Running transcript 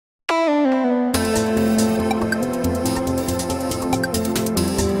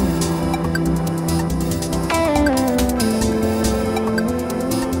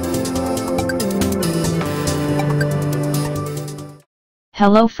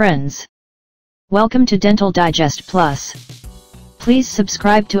Hello friends. Welcome to Dental Digest Plus. Please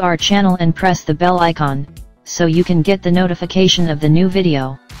subscribe to our channel and press the bell icon, so you can get the notification of the new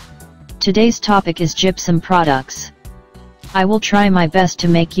video. Today's topic is gypsum products. I will try my best to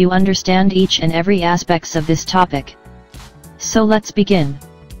make you understand each and every aspects of this topic. So let's begin.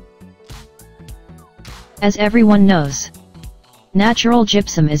 As everyone knows, natural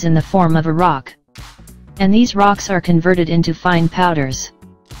gypsum is in the form of a rock, and these rocks are converted into fine powders.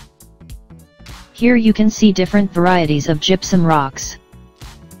 Here you can see different varieties of gypsum rocks.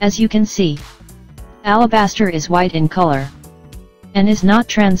 As you can see, alabaster is white in color, and is not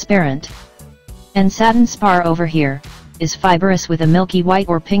transparent, and satin spar over here, is fibrous with a milky white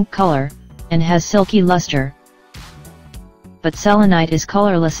or pink color, and has silky luster. But selenite is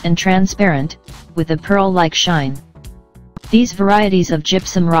colorless and transparent, with a pearl-like shine. These varieties of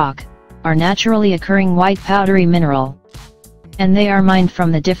gypsum rock are naturally occurring white powdery mineral, and they are mined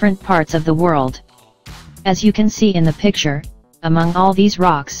from the different parts of the world. As you can see in the picture, among all these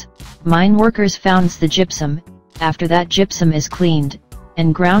rocks, mine workers founds the gypsum. After that, gypsum is cleaned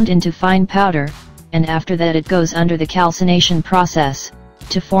and ground into fine powder, and after that it goes under the calcination process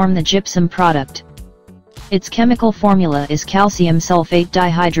to form the gypsum product. Its chemical formula is calcium sulfate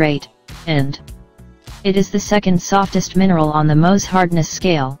dihydrate, and it is the second softest mineral on the Mohs hardness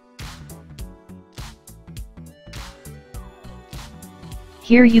scale.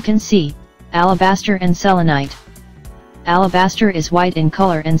 Here you can see alabaster and selenite. Alabaster is white in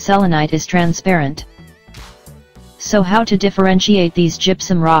color and selenite is transparent. So how to differentiate these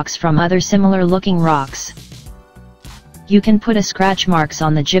gypsum rocks from other similar looking rocks? You can put a scratch marks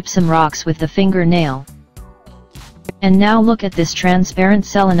on the gypsum rocks with the fingernail. And now look at this transparent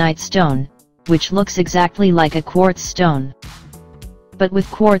selenite stone, which looks exactly like a quartz stone. But with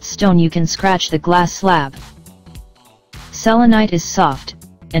quartz stone you can scratch the glass slab. Selenite is soft,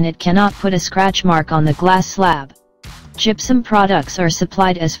 and it cannot put a scratch mark on the glass slab. Gypsum products are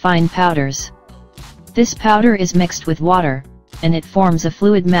supplied as fine powders. This powder is mixed with water, and it forms a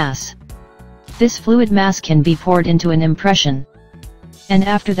fluid mass. This fluid mass can be poured into an impression, and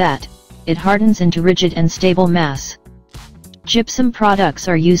after that, it hardens into rigid and stable mass. Gypsum products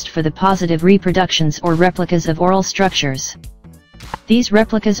are used for the positive reproductions or replicas of oral structures. These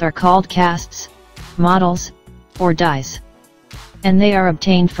replicas are called casts, models, or dies, and they are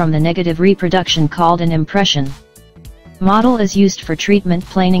obtained from the negative reproduction called an impression. Model is used for treatment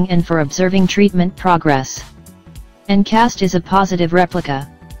planing and for observing treatment progress. And cast is a positive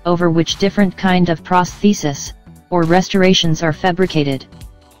replica, over which different kind of prosthesis, or restorations are fabricated.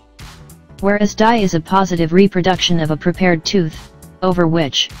 Whereas die is a positive reproduction of a prepared tooth, over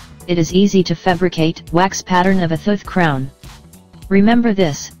which it is easy to fabricate wax pattern of a tooth crown. Remember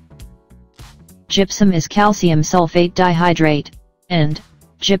this. Gypsum is calcium sulfate dihydrate, and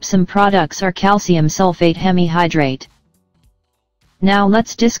gypsum products are calcium sulfate hemihydrate. Now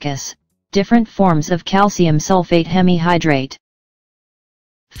let's discuss different forms of calcium sulfate hemihydrate.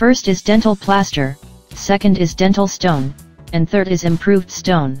 First is dental plaster, second is dental stone, and third is improved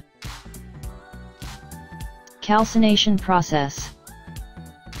stone. Calcination process.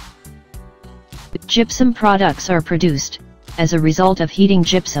 Gypsum products are produced as a result of heating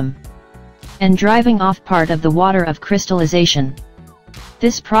gypsum and driving off part of the water of crystallization.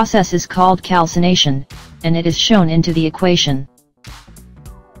 This process is called calcination, and it is shown into the equation.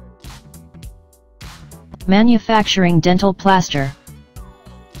 Manufacturing dental plaster.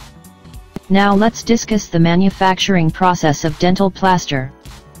 Now let's discuss the manufacturing process of dental plaster.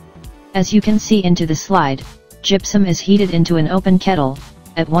 As you can see into the slide, gypsum is heated into an open kettle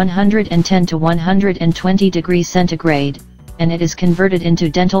at 110 to 120 degrees centigrade, and it is converted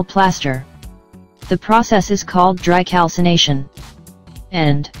into dental plaster. The process is called dry calcination.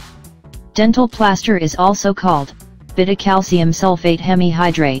 And dental plaster is also called beta-calcium sulfate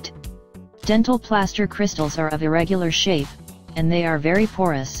hemihydrate. Dental plaster crystals are of irregular shape, and they are very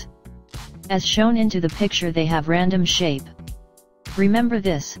porous. As shown into the picture, they have random shape. Remember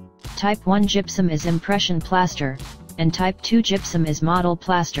this, type 1 gypsum is impression plaster, and type 2 gypsum is model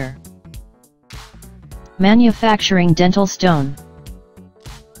plaster. Manufacturing dental stone.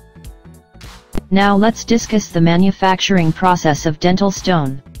 Now let's discuss the manufacturing process of dental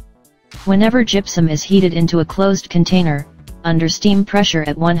stone. Whenever gypsum is heated into a closed container, under steam pressure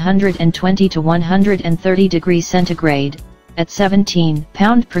at 120 to 130 degrees centigrade, at 17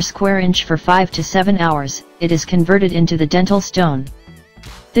 pound per square inch for 5 to 7 hours, it is converted into the dental stone.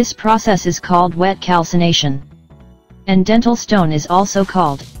 This process is called wet calcination. And dental stone is also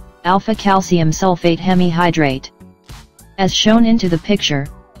called alpha calcium sulfate hemihydrate. As shown into the picture,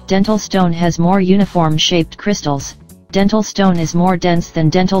 dental stone has more uniform shaped crystals, Dental stone is more dense than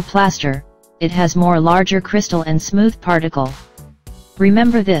dental plaster, it has more larger crystal and smooth particle.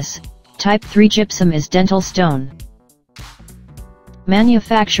 Remember this, type 3 gypsum is dental stone.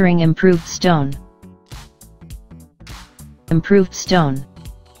 Manufacturing improved stone. Improved stone.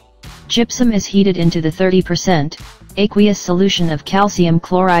 Gypsum is heated into the 30% aqueous solution of calcium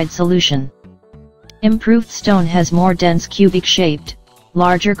chloride solution. Improved stone has more dense cubic-shaped,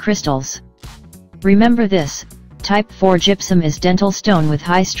 larger crystals. Remember this, type 4 gypsum is dental stone with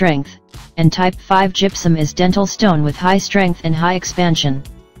high strength, and type 5 gypsum is dental stone with high strength and high expansion.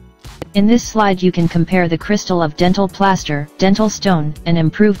 In this slide you can compare the crystal of dental plaster, dental stone, and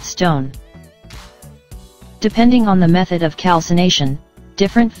improved stone. Depending on the method of calcination,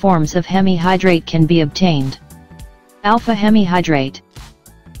 different forms of hemihydrate can be obtained. Alpha hemihydrate,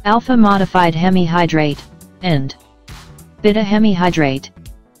 alpha modified hemihydrate, and beta hemihydrate.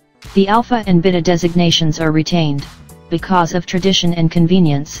 The alpha and beta designations are retained, because of tradition and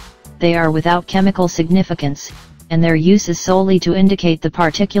convenience, they are without chemical significance, and their use is solely to indicate the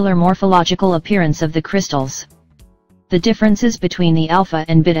particular morphological appearance of the crystals. The differences between the alpha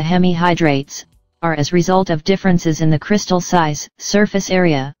and beta hemihydrates are as result of differences in the crystal size, surface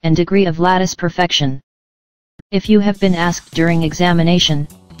area, and degree of lattice perfection. If you have been asked during examination,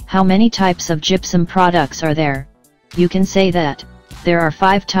 how many types of gypsum products are there, you can say that there are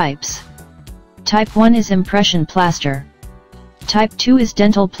 5 types. Type 1 is impression plaster. Type 2 is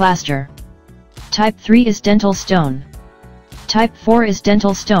dental plaster. Type 3 is dental stone. Type 4 is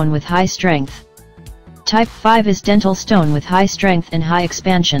dental stone with high strength. Type 5 is dental stone with high strength and high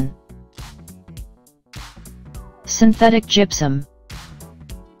expansion. Synthetic gypsum.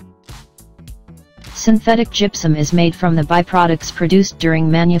 Synthetic gypsum is made from the byproducts produced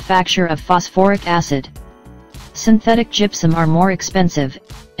during manufacture of phosphoric acid. Synthetic gypsum are more expensive,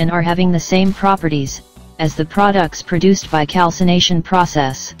 and are having the same properties as the products produced by calcination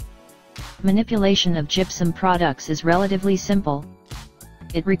process. Manipulation of gypsum products is relatively simple.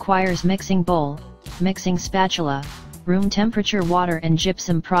 It requires mixing bowl, mixing spatula, room temperature water and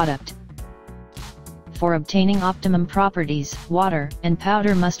gypsum product. For obtaining optimum properties, water and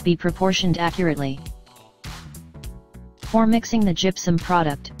powder must be proportioned accurately. For mixing the gypsum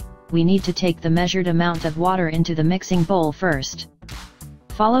product, we need to take the measured amount of water into the mixing bowl first,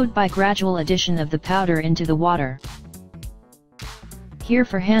 followed by gradual addition of the powder into the water. Here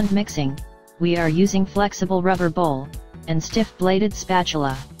for hand mixing, we are using flexible rubber bowl and stiff-bladed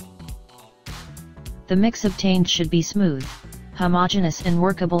spatula. The mix obtained should be smooth, homogeneous and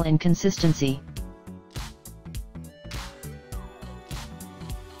workable in consistency.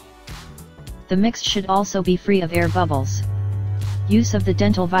 The mix should also be free of air bubbles. Use of the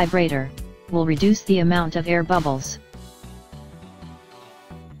dental vibrator will reduce the amount of air bubbles.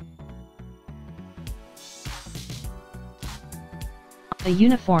 A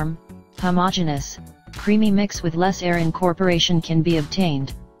uniform, homogeneous, creamy mix with less air incorporation can be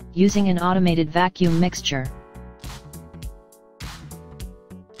obtained using an automated vacuum mixture.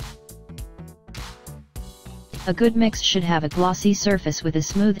 A good mix should have a glossy surface with a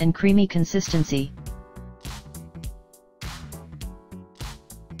smooth and creamy consistency.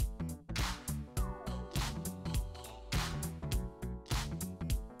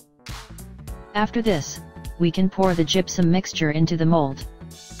 After this, we can pour the gypsum mixture into the mold.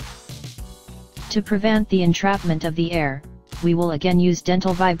 To prevent the entrapment of the air, we will again use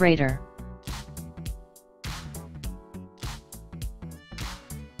dental vibrator.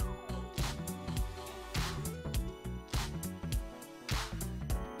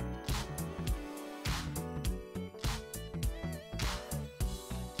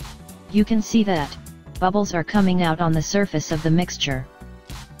 You can see that bubbles are coming out on the surface of the mixture.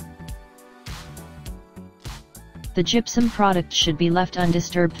 The gypsum product should be left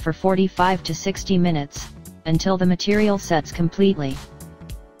undisturbed for 45 to 60 minutes, until the material sets completely.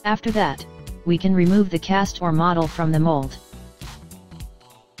 After that, we can remove the cast or model from the mold.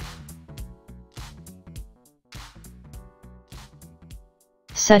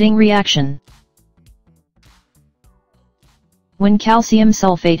 Setting reaction. When calcium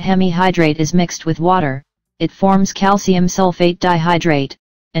sulfate hemihydrate is mixed with water, it forms calcium sulfate dihydrate,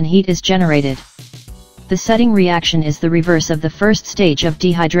 and heat is generated. The setting reaction is the reverse of the first stage of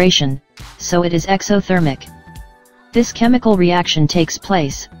dehydration, so it is exothermic. This chemical reaction takes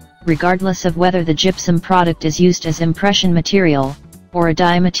place, regardless of whether the gypsum product is used as impression material, or a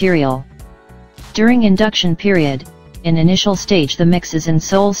dye material. During induction period, in initial stage the mix is in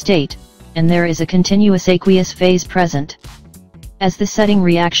sol state, and there is a continuous aqueous phase present. As the setting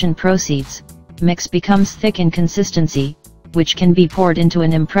reaction proceeds, mix becomes thick in consistency, which can be poured into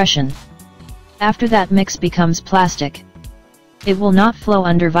an impression. After that mix becomes plastic. It will not flow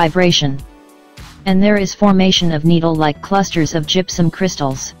under vibration. And there is formation of needle-like clusters of gypsum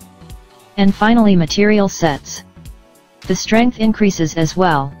crystals. And finally material sets. The strength increases as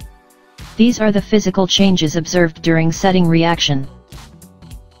well. These are the physical changes observed during setting reaction.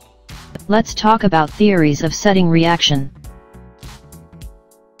 Let's talk about theories of setting reaction.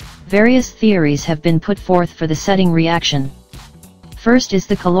 Various theories have been put forth for the setting reaction. First is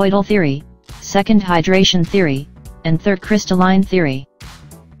the colloidal theory, second hydration theory, and third crystalline theory.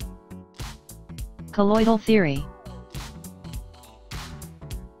 Colloidal theory.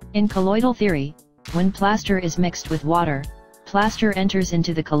 In colloidal theory, when plaster is mixed with water, plaster enters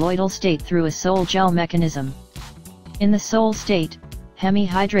into the colloidal state through a Sol gel mechanism. In the Sol state,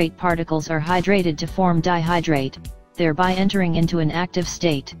 hemihydrate particles are hydrated to form dihydrate, thereby entering into an active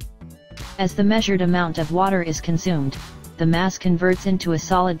state. As the measured amount of water is consumed, the mass converts into a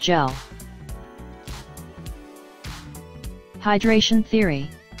solid gel. Hydration theory.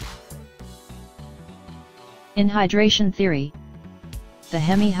 In hydration theory, the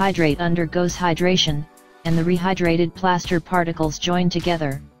hemihydrate undergoes hydration, and the rehydrated plaster particles join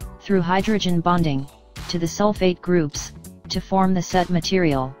together, through hydrogen bonding, to the sulfate groups, to form the set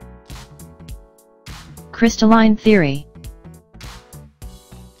material. Crystalline theory.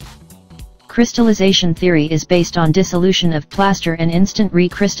 Crystallization theory is based on dissolution of plaster and instant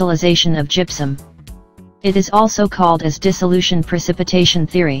recrystallization of gypsum. It is also called as dissolution precipitation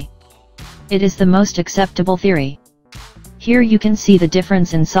theory. It is the most acceptable theory. Here you can see the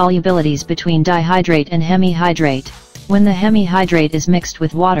difference in solubilities between dihydrate and hemihydrate. When the hemihydrate is mixed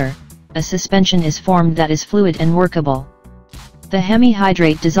with water, a suspension is formed that is fluid and workable. The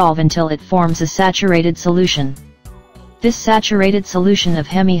hemihydrate dissolves until it forms a saturated solution. This saturated solution of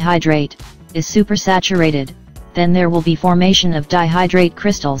hemihydrate is supersaturated, then there will be formation of dihydrate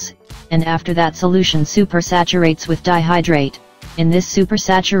crystals, and after that solution supersaturates with dihydrate. In this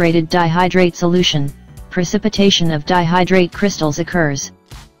supersaturated dihydrate solution, precipitation of dihydrate crystals occurs.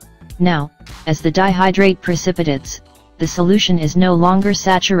 Now, as the dihydrate precipitates, the solution is no longer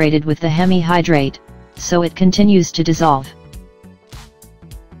saturated with the hemihydrate, so it continues to dissolve.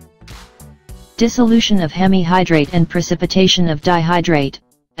 Dissolution of hemihydrate and precipitation of dihydrate,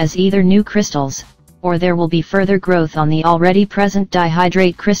 as either new crystals, or there will be further growth on the already present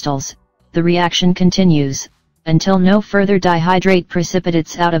dihydrate crystals. The reaction continues, until no further dihydrate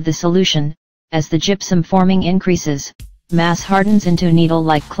precipitates out of the solution. As the gypsum forming increases, mass hardens into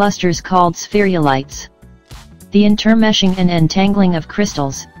needle-like clusters called spherulites. The intermeshing and entangling of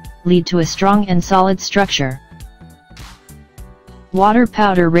crystals lead to a strong and solid structure.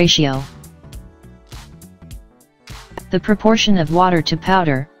 Water-powder ratio. The proportion of water to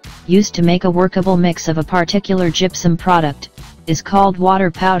powder, used to make a workable mix of a particular gypsum product, is called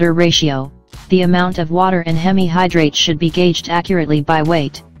water-powder ratio. The amount of water and hemihydrate should be gauged accurately by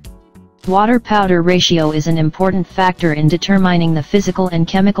weight. Water-powder ratio is an important factor in determining the physical and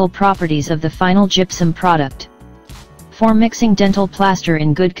chemical properties of the final gypsum product. For mixing dental plaster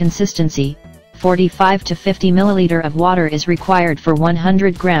in good consistency, 45 to 50 ml of water is required for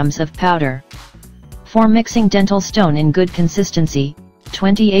 100 grams of powder. For mixing dental stone in good consistency,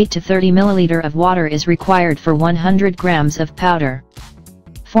 28 to 30 ml of water is required for 100 grams of powder.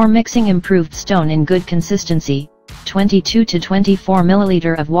 For mixing improved stone in good consistency, 22 to 24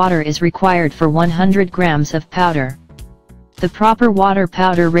 ml of water is required for 100 grams of powder. The proper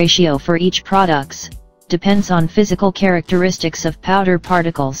water-powder ratio for each products depends on physical characteristics of powder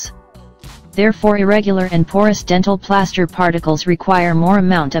particles. Therefore irregular and porous dental plaster particles require more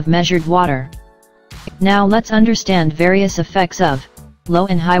amount of measured water. Now let's understand various effects of low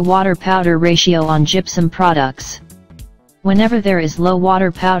and high water-powder ratio on gypsum products. Whenever there is low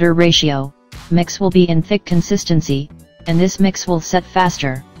water-powder ratio, mix will be in thick consistency, and this mix will set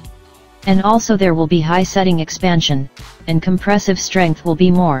faster. And also there will be high setting expansion, and compressive strength will be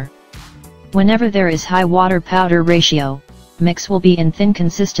more. Whenever there is high water-powder ratio, mix will be in thin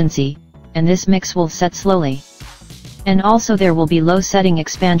consistency, and this mix will set slowly. And also there will be low setting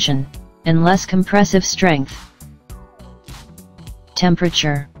expansion, and less compressive strength.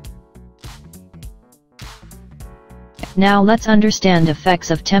 Temperature. Now let's understand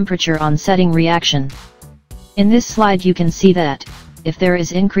effects of temperature on setting reaction. In this slide you can see that, if there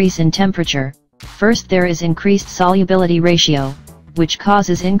is increase in temperature, first there is increased solubility ratio, which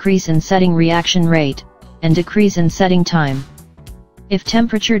causes increase in setting reaction rate, and decrease in setting time. If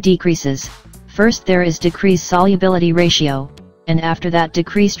temperature decreases, first there is decreased solubility ratio, and after that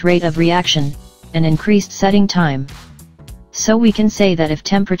decreased rate of reaction, and increased setting time. So we can say that if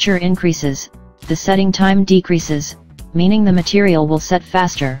temperature increases, the setting time decreases, meaning the material will set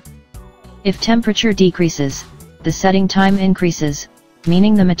faster. If temperature decreases, the setting time increases,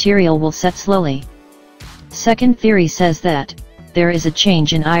 meaning the material will set slowly. Second theory says that there is a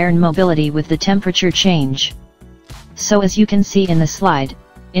change in iron mobility with the temperature change. So as you can see in the slide,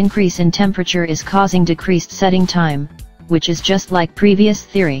 increase in temperature is causing decreased setting time, which is just like previous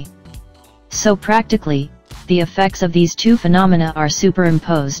theory. So practically, the effects of these two phenomena are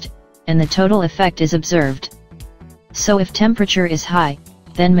superimposed, and the total effect is observed. So if temperature is high,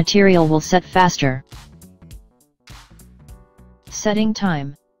 then material will set faster. Setting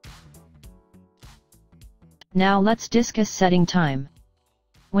time. Now let's discuss setting time.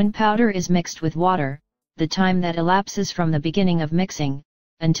 When powder is mixed with water, the time that elapses from the beginning of mixing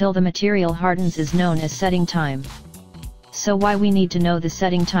until the material hardens is known as setting time. So why we need to know the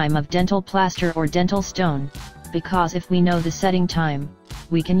setting time of dental plaster or dental stone? Because if we know the setting time,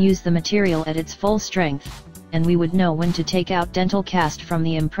 we can use the material at its full strength, and we would know when to take out dental cast from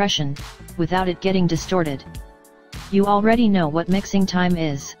the impression, without it getting distorted. You already know what mixing time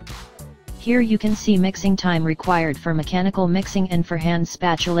is. Here you can see mixing time required for mechanical mixing and for hand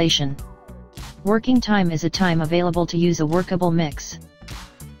spatulation. Working time is a time available to use a workable mix,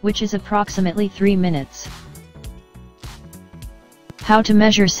 which is approximately 3 minutes. How to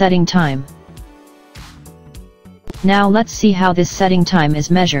measure setting time. Now let's see how this setting time is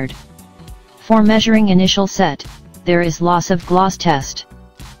measured. For measuring initial set, there is loss of gloss test.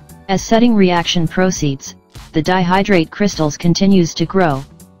 As setting reaction proceeds, the dihydrate crystals continues to grow,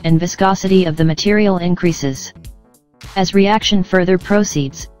 and viscosity of the material increases. As reaction further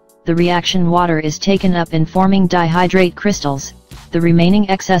proceeds, the reaction water is taken up in forming dihydrate crystals, the remaining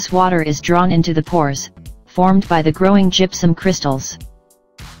excess water is drawn into the pores, formed by the growing gypsum crystals,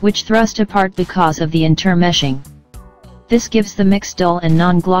 which thrust apart because of the intermeshing. This gives the mix dull and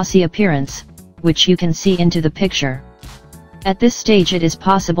non-glossy appearance, which you can see into the picture. At this stage it is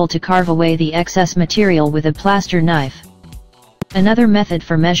possible to carve away the excess material with a plaster knife. Another method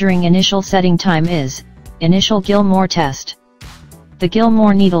for measuring initial setting time is initial Gilmore test. The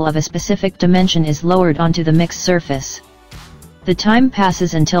Gilmore needle of a specific dimension is lowered onto the mix surface. The time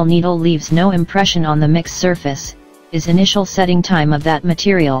passes until needle leaves no impression on the mix surface, is initial setting time of that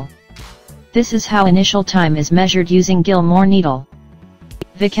material. This is how initial time is measured using Gilmore needle.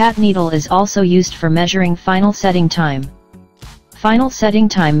 Vicat needle is also used for measuring final setting time. Final setting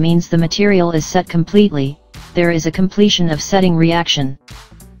time means the material is set completely, there is a completion of setting reaction.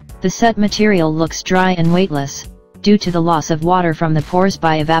 The set material looks dry and weightless, due to the loss of water from the pores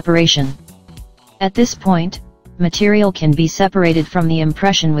by evaporation. At this point, material can be separated from the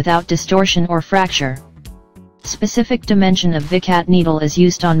impression without distortion or fracture. Specific dimension of Vicat needle is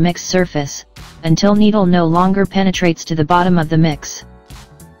used on mix surface, until needle no longer penetrates to the bottom of the mix.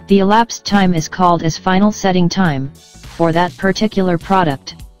 The elapsed time is called as final setting time, for that particular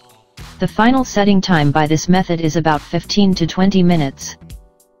product. The final setting time by this method is about 15 to 20 minutes.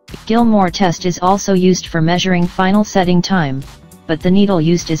 Gilmore test is also used for measuring final setting time, but the needle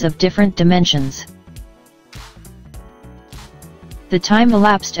used is of different dimensions. The time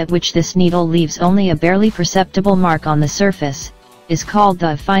elapsed at which this needle leaves only a barely perceptible mark on the surface, is called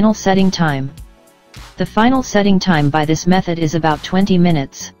the final setting time. The final setting time by this method is about 20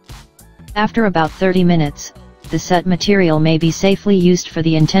 minutes. After about 30 minutes, the set material may be safely used for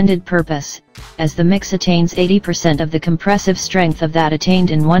the intended purpose, as the mix attains 80% of the compressive strength of that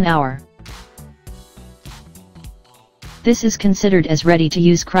attained in 1 hour. This is considered as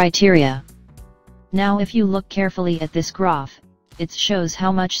ready-to-use criteria. Now if you look carefully at this graph, it shows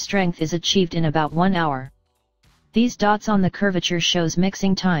how much strength is achieved in about 1 hour. These dots on the curvature shows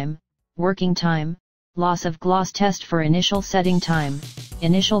mixing time, working time, loss of gloss test for initial setting time,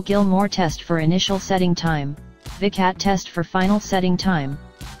 initial Gilmore test for initial setting time, Vicat test for final setting time,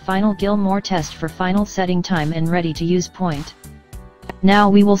 final Gilmore test for final setting time, and ready-to-use point. Now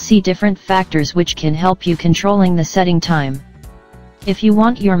we will see different factors which can help you controlling the setting time. If you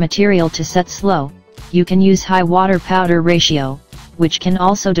want your material to set slow, you can use high water-powder ratio, which can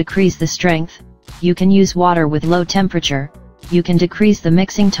also decrease the strength. You can use water with low temperature, you can decrease the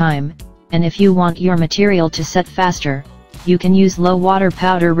mixing time, and if you want your material to set faster, you can use low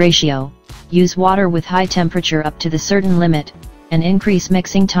water-powder ratio, use water with high temperature up to the certain limit, and increase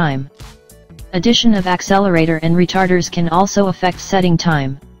mixing time. Addition of accelerator and retarders can also affect setting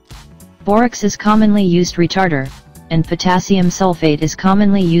time. Borax is commonly used retarder, and potassium sulfate is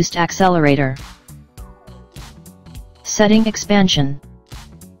commonly used accelerator. Setting expansion.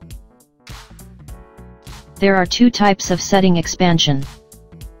 There are two types of setting expansion: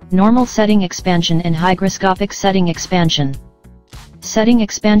 normal setting expansion and hygroscopic setting expansion. Setting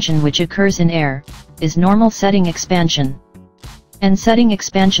expansion which occurs in air, is normal setting expansion. and setting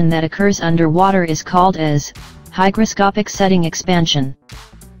expansion that occurs underwater is called as hygroscopic setting expansion.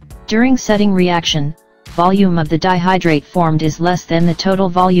 During setting reaction, volume of the dihydrate formed is less than the total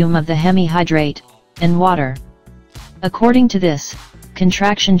volume of the hemihydrate and water. According to this,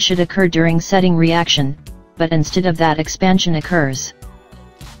 contraction should occur during setting reaction, but instead of that expansion occurs.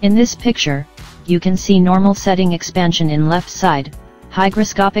 In this picture, you can see normal setting expansion in left side,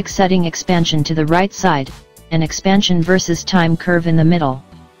 hygroscopic setting expansion to the right side, and expansion versus time curve in the middle.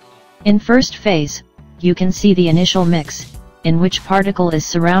 In first phase, you can see the initial mix, in which particle is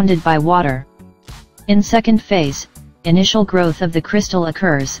surrounded by water. In second phase, initial growth of the crystal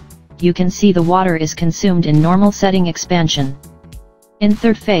occurs, you can see the water is consumed in normal setting expansion. In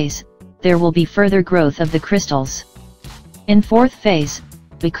third phase, there will be further growth of the crystals. In fourth phase,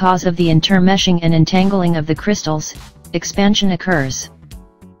 because of the intermeshing and entangling of the crystals, expansion occurs.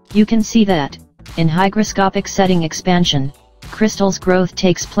 You can see that, in hygroscopic setting expansion, crystals growth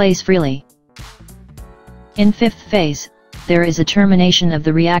takes place freely. In fifth phase, there is a termination of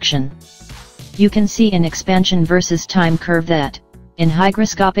the reaction. You can see in expansion versus time curve that, in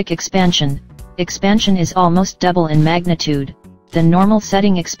hygroscopic expansion, expansion is almost double in magnitude than normal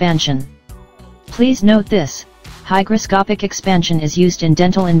setting expansion. Please note this, hygroscopic expansion is used in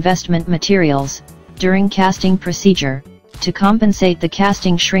dental investment materials, during casting procedure, to compensate the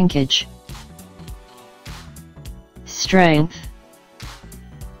casting shrinkage. Strength.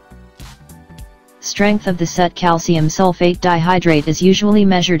 Strength of the set calcium sulfate dihydrate is usually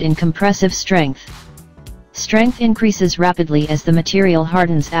measured in compressive strength. Strength increases rapidly as the material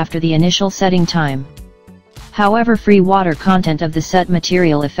hardens after the initial setting time. However, free water content of the set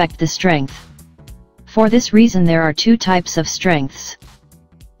material affect the strength. For this reason there are two types of strengths.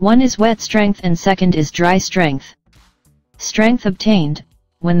 One is wet strength and second is dry strength. Strength obtained,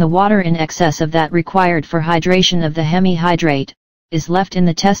 when the water in excess of that required for hydration of the hemihydrate, is left in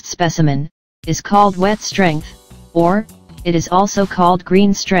the test specimen, is called wet strength, or, it is also called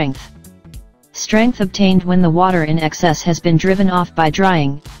green strength. Strength obtained when the water in excess has been driven off by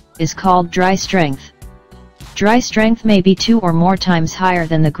drying, is called dry strength. Dry strength may be 2 or more times higher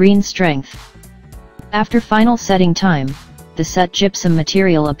than the green strength. After final setting time, the set gypsum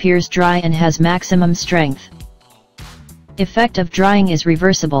material appears dry and has maximum strength. Effect of drying is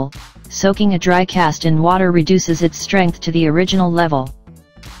reversible. Soaking a dry cast in water reduces its strength to the original level.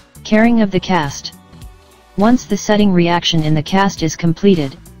 Carrying of the cast. Once the setting reaction in the cast is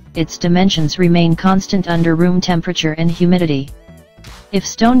completed, its dimensions remain constant under room temperature and humidity. If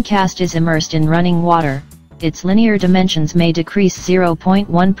stone cast is immersed in running water, its linear dimensions may decrease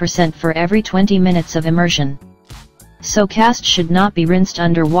 0.1% for every 20 minutes of immersion. So cast should not be rinsed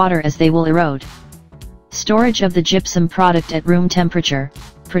under water as they will erode. Storage of the gypsum product at room temperature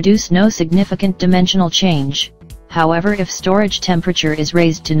produce no significant dimensional change. However, if storage temperature is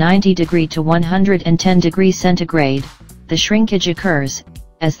raised to 90 degree to 110 degrees centigrade, the shrinkage occurs,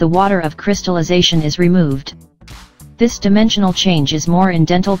 as the water of crystallization is removed. This dimensional change is more in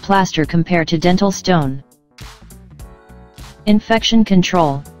dental plaster compared to dental stone. Infection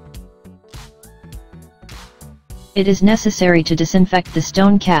control. It is necessary to disinfect the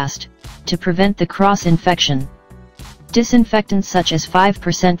stone cast, to prevent the cross-infection. Disinfectants such as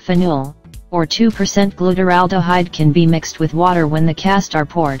 5% phenol, or 2% glutaraldehyde can be mixed with water when the cast are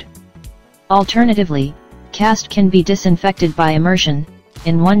poured. Alternatively, cast can be disinfected by immersion,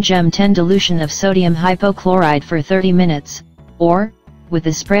 in 1 gem-10 dilution of sodium hypochlorite for 30 minutes, or, with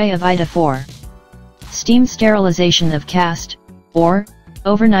a spray of Ida-4. Steam sterilization of cast, or,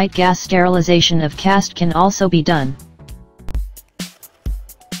 overnight gas sterilization of cast can also be done.